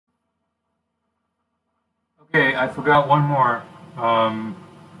Okay, I forgot one more um,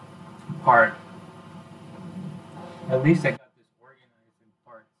 part. At least I got this organized in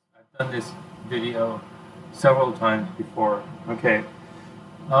parts. I've done this video several times before. Okay.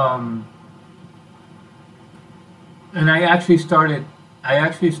 Um, and I actually started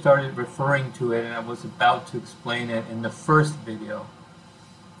referring to it and I was about to explain it in the first video,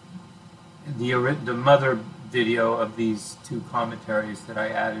 the mother video of these two commentaries that I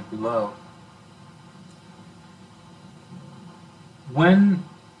added below. When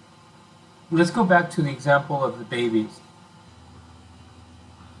Let's go back to the example of the babies.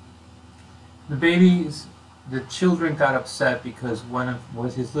 The babies, the children got upset because one of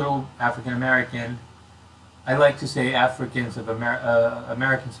was his little African American. I like to say Americans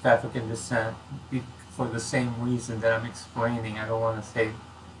of African descent for the same reason that I'm explaining. I don't want to say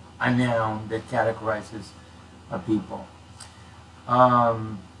a noun that categorizes a people.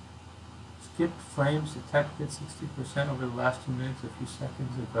 Um, Skipped frames detected 60% over the last 2 minutes a few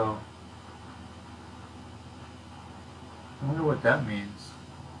seconds ago. I wonder what that means.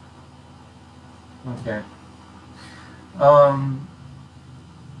 Okay. Um,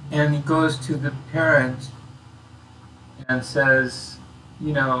 and he goes to the parent and says,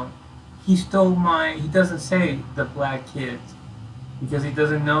 you know, he doesn't say the black kid because he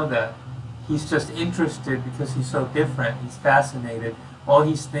doesn't know that. He's just interested because he's so different. He's fascinated. All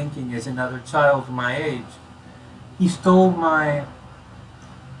he's thinking is another child my age. He stole my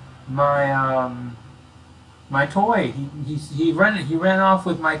my toy. He ran off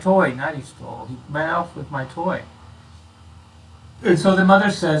with my toy. Not he stole. He ran off with my toy. And so the mother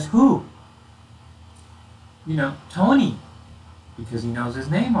says, "Who?" Tony, because he knows his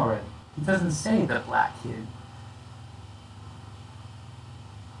name already. He doesn't say the black kid.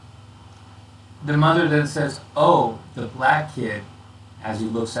 The mother then says, "Oh, the black kid," as he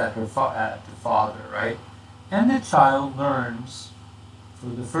looks at at the father, right? And the child learns for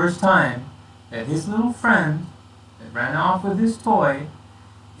the first time that his little friend that ran off with his toy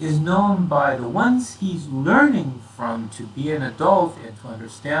is known by the ones he's learning from to be an adult and to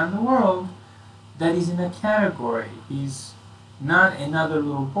understand the world, that he's in a category. He's not another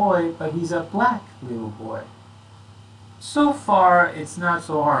little boy, but he's a black little boy. So far, it's not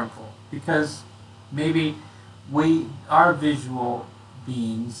so harmful because maybe we are visual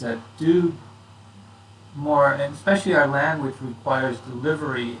beings that do more, and especially our language requires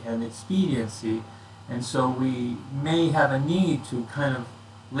delivery and expediency, and so we may have a need to kind of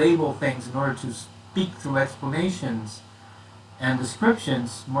label things in order to speak through explanations and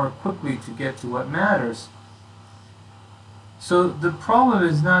descriptions more quickly to get to what matters. So the problem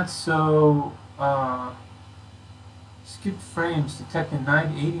is not so skipped frames detected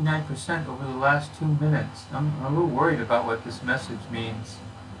 89% over the last 2 minutes. I'm a little worried about what this message means.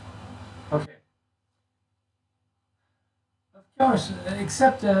 Okay.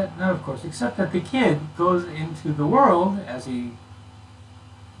 Except that the kid goes into the world as he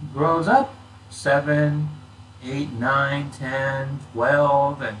grows up, 7, 8, 9, 10,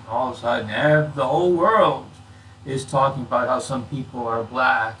 12, and all of a sudden the whole world is talking about how some people are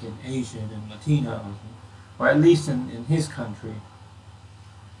black and Asian and Latino, or at least in his country.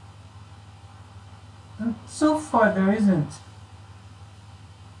 So far there isn't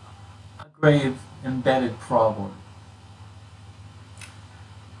a grave embedded problem.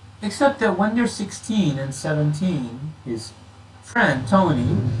 Except that when they're 16 and 17, his friend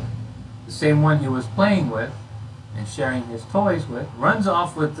Tony, the same one he was playing with and sharing his toys with, runs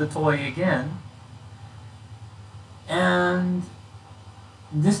off with the toy again. And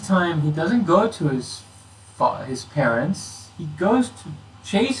this time he doesn't go to his parents. He goes to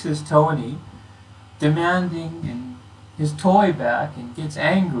chases Tony, demanding his toy back, and gets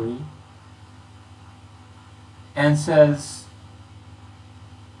angry and says,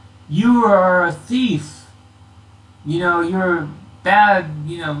 "You are a thief. You're bad,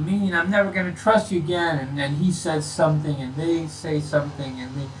 meaning I'm never going to trust you again." And then he says something and they say something,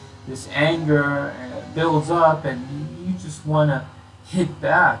 and this anger builds up, and you just want to hit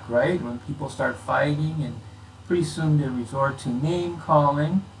back, right? When people start fighting, and pretty soon they resort to name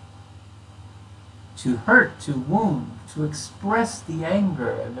calling, to hurt, to wound, to express the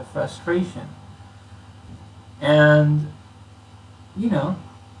anger and the frustration. And,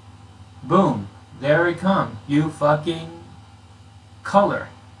 boom, there it comes. You fucking color.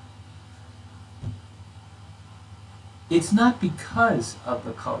 It's not because of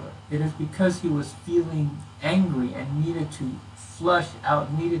the color. It is because he was feeling angry and needed to flush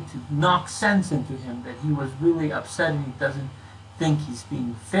out, needed to knock sense into him that he was really upset and he doesn't think he's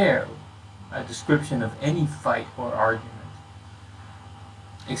being fair. A description of any fight or argument.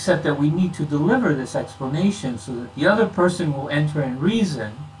 Except that we need to deliver this explanation so that the other person will enter in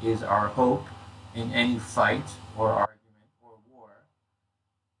reason, is our hope in any fight or argument or war.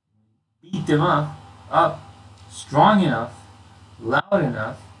 Beat them up strong enough, loud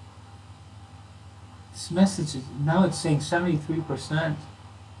enough. This message is now it's saying 73%.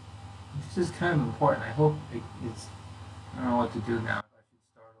 This is kind of important. I hope it's. I don't know what to do now. I should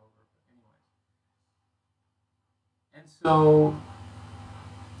start over. But anyways. And so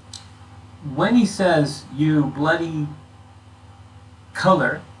when he says, "You bloody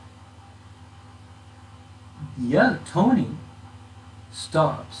color," the other Tony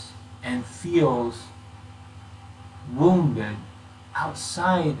stops and feels wounded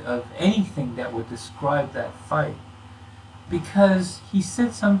outside of anything that would describe that fight, because he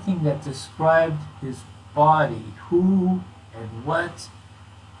said something that described his body, who and what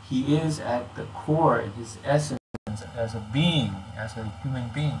he is at the core, in his essence, as a being, as a human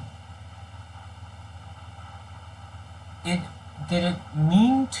being. Did it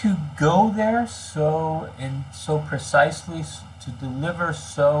mean to go there so precisely, to deliver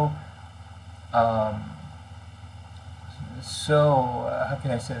so how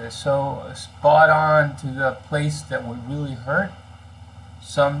can I say this, so spot on to the place that would really hurt?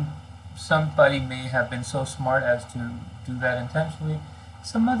 Somebody may have been so smart as to do that intentionally.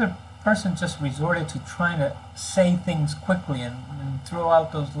 Some other person just resorted to trying to say things quickly and throw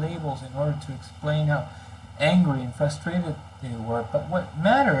out those labels in order to explain how angry and frustrated they were. But what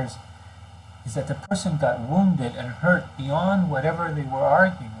matters is that the person got wounded and hurt beyond whatever they were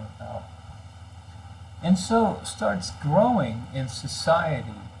arguing about, and so starts growing in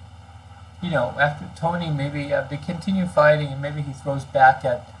society. After Tony, maybe they continue fighting, and maybe he throws back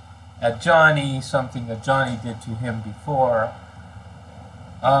at Johnny something that Johnny did to him before.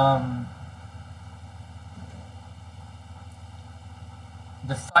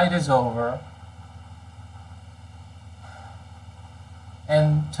 The fight is over,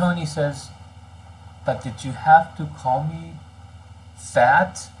 and Tony says, "But did you have to call me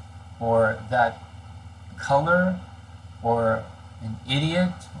fat, or that color, or an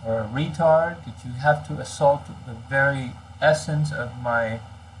idiot, or a retard? Did you have to assault the very essence of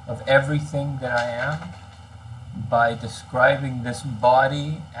everything that I am by describing this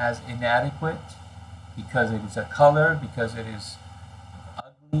body as inadequate because it is a color, because it is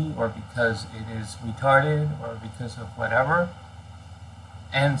ugly, or because it is retarded, or because of whatever?"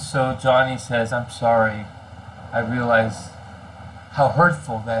 And so Johnny says, "I'm sorry. I realize how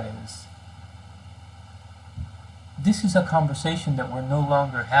hurtful that is." This is a conversation that we're no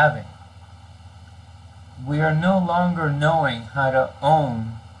longer having. We are no longer knowing how to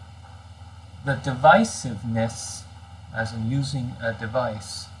own the divisiveness, as in using a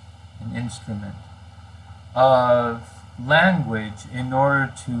device, an instrument, of language in order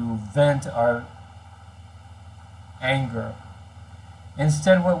to vent our anger.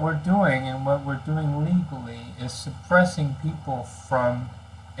 Instead, what we're doing, and what we're doing legally, is suppressing people from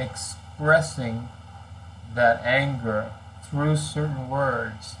expressing that anger through certain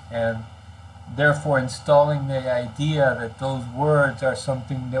words, and therefore installing the idea that those words are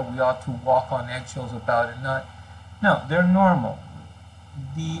something that we ought to walk on eggshells about, and not. No, they're normal.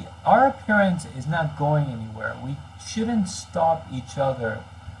 Our appearance is not going anywhere. We shouldn't stop each other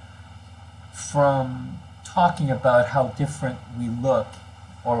from talking about how different we look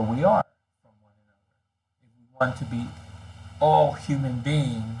or we are from one another. If we want to be all human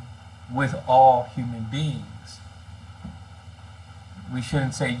beings with all human beings, we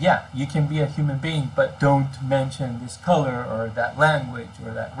shouldn't say, "Yeah, you can be a human being, but don't mention this color or that language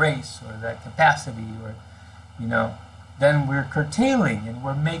or that race or that capacity," or, then we're curtailing and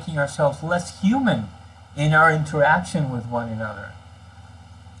we're making ourselves less human in our interaction with one another.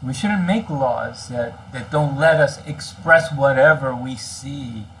 We shouldn't make laws that don't let us express whatever we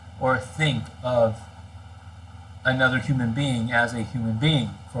see or think of another human being as a human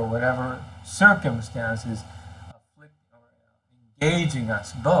being, for whatever circumstances afflict or engaging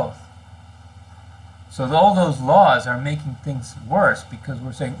us both. So all those laws are making things worse, because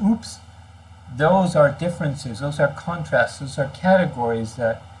we're saying, oops, those are differences, those are contrasts, those are categories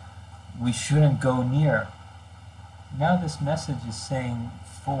that we shouldn't go near. Now this message is saying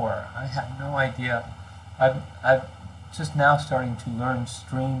 4. I have no idea. I've just now starting to learn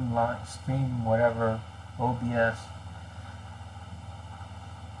stream whatever, OBS.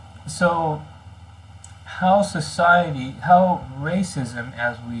 So how racism,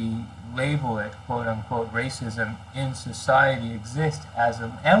 as we label it, quote unquote racism in society, exists as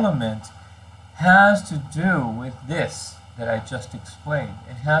an element, has to do with this that I just explained.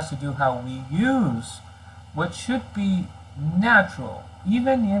 It has to do how we use what should be natural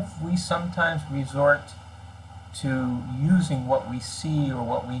even if we sometimes resort to using what we see or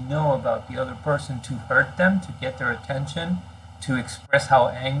what we know about the other person to hurt them, to get their attention, to express how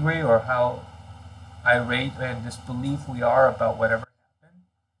angry or how irate and disbelief we are about whatever happened.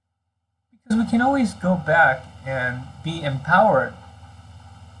 Because we can always go back and be empowered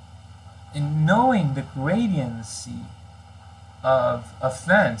in knowing the gradiency of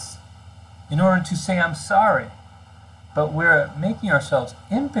offense in order to say, I'm sorry. But we're making ourselves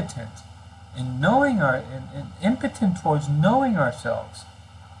impotent in knowing impotent towards knowing ourselves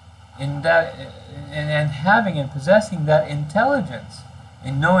in that and having and possessing that intelligence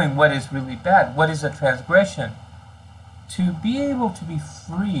in knowing what is really bad, what is a transgression, to be able to be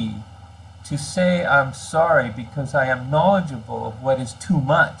free to say I'm sorry because I am knowledgeable of what is too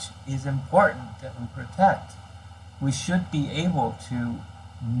much is important that we protect. We should be able to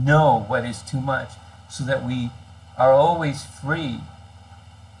know what is too much so that we are always free,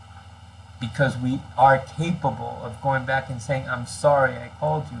 because we are capable of going back and saying, I'm sorry I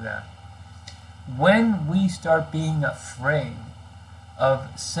called you that. When we start being afraid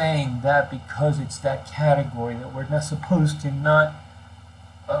of saying that because it's that category that we're not supposed to not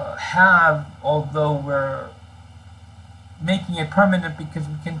have, although we're making it permanent because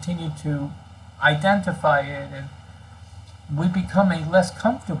we continue to identify it, and we become a less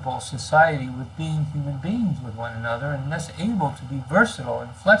comfortable society with being human beings with one another and less able to be versatile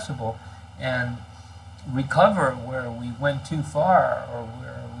and flexible and recover where we went too far or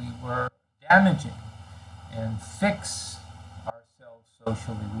where we were damaging and fix ourselves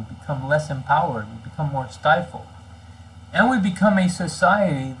socially. We become less empowered, we become more stifled. And we become a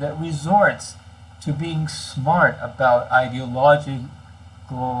society that resorts to being smart about ideological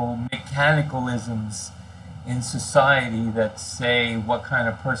mechanicalisms in society that say what kind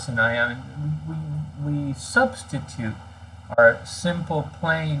of person I am. We substitute our simple,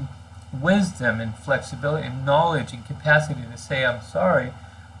 plain wisdom and flexibility and knowledge and capacity to say I'm sorry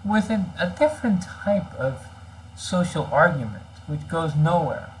with a different type of social argument, which goes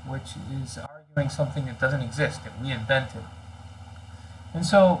nowhere, which is arguing something that doesn't exist, that we invented. And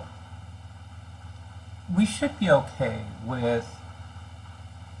so we should be okay with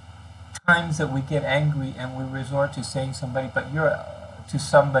times that we get angry and we resort to saying to somebody, but you're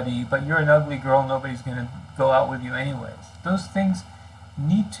an ugly girl, nobody's going to go out with you anyways. Those things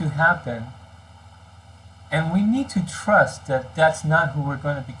need to happen, and we need to trust that that's not who we're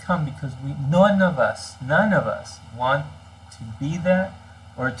going to become, because none of us want to be that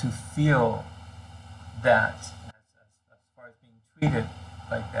or to feel that as far as being treated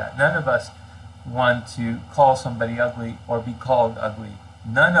like that. None of us want to call somebody ugly or be called ugly.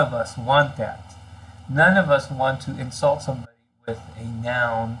 None of us want that. None of us want to insult somebody with a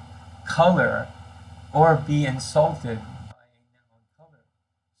noun color or be insulted by a noun color.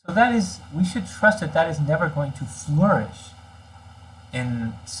 So we should trust that that is never going to flourish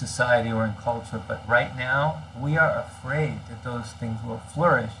in society or in culture. But right now, we are afraid that those things will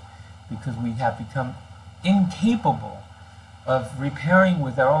flourish because we have become incapable of repairing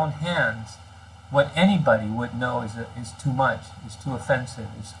with our own hands what anybody would know is too much, is too offensive,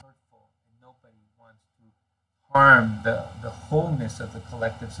 is hurtful, and nobody wants to harm the wholeness of the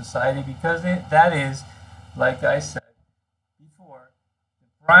collective society, because that is, like I said before, the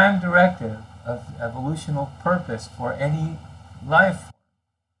prime directive of evolutional purpose for any life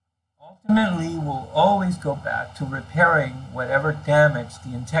form. Ultimately, will always go back to repairing whatever damaged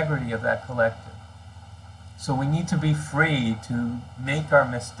the integrity of that collective. So we need to be free to make our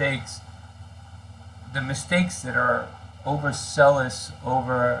mistakes, the mistakes that are overzealous,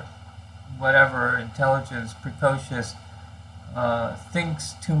 over whatever intelligence, precocious,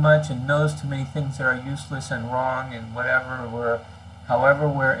 thinks too much and knows too many things that are useless and wrong, and however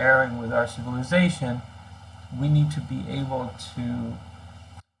we're erring with our civilization, we need to be able to,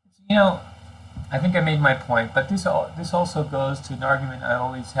 I think I made my point, but this also goes to an argument I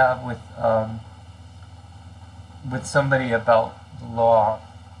always have with somebody about the law.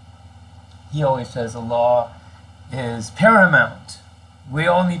 He always says the law is paramount. We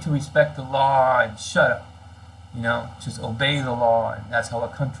all need to respect the law and shut up. Just obey the law, and that's how a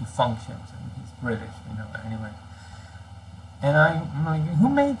country functions. And he's British, anyway. And I'm like, who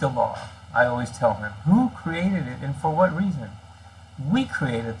made the law? I always tell him, who created it and for what reason? We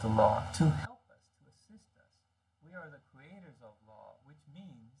created the law to help us, to assist us. We are the creators of law, which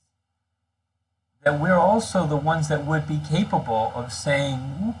means that we're also the ones that would be capable of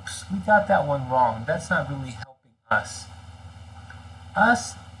saying, oops, we got that one wrong. That's not really helping us.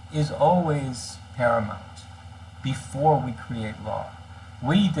 Us is always paramount before we create law.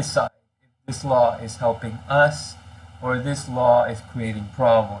 We decide if this law is helping us or this law is creating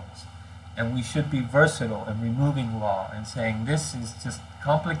problems. And we should be versatile in removing law and saying this is just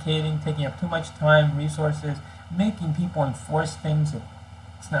complicating, taking up too much time, resources, making people enforce things that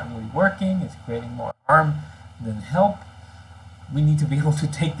it's not really working, it's creating more harm than help. We need to be able to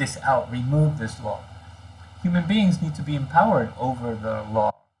take this out, remove this law. Human beings need to be empowered over the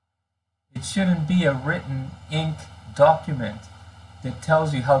law. It shouldn't be a written ink document that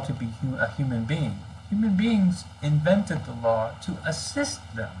tells you how to be a human being. Human beings invented the law to assist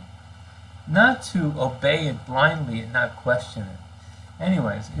them, not to obey it blindly and not question it.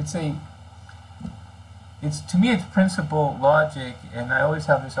 Anyways, it's to me it's principle logic, and I always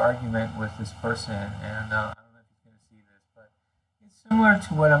have this argument with this person, and I don't know if he's going to see this, but it's similar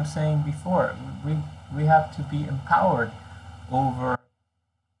to what I'm saying before. We have to be empowered over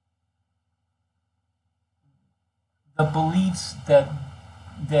the beliefs that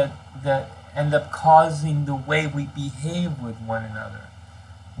end up causing the way we behave with one another.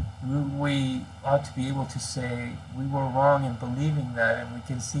 We ought to be able to say we were wrong in believing that, and we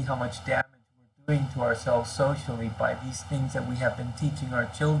can see how much damage we're doing to ourselves socially by these things that we have been teaching our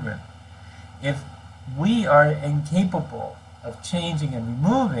children. If we are incapable of changing and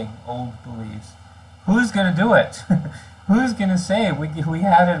removing old beliefs, who's going to do it? Who's going to say we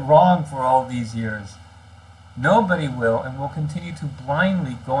had it wrong for all these years? Nobody will, and we'll continue to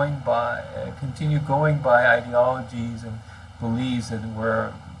blindly continue going by ideologies and beliefs that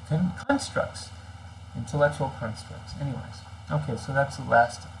were constructs, intellectual constructs. Anyways, okay, so that's the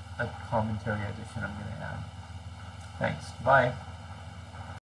last commentary edition I'm going to add. Thanks. Bye.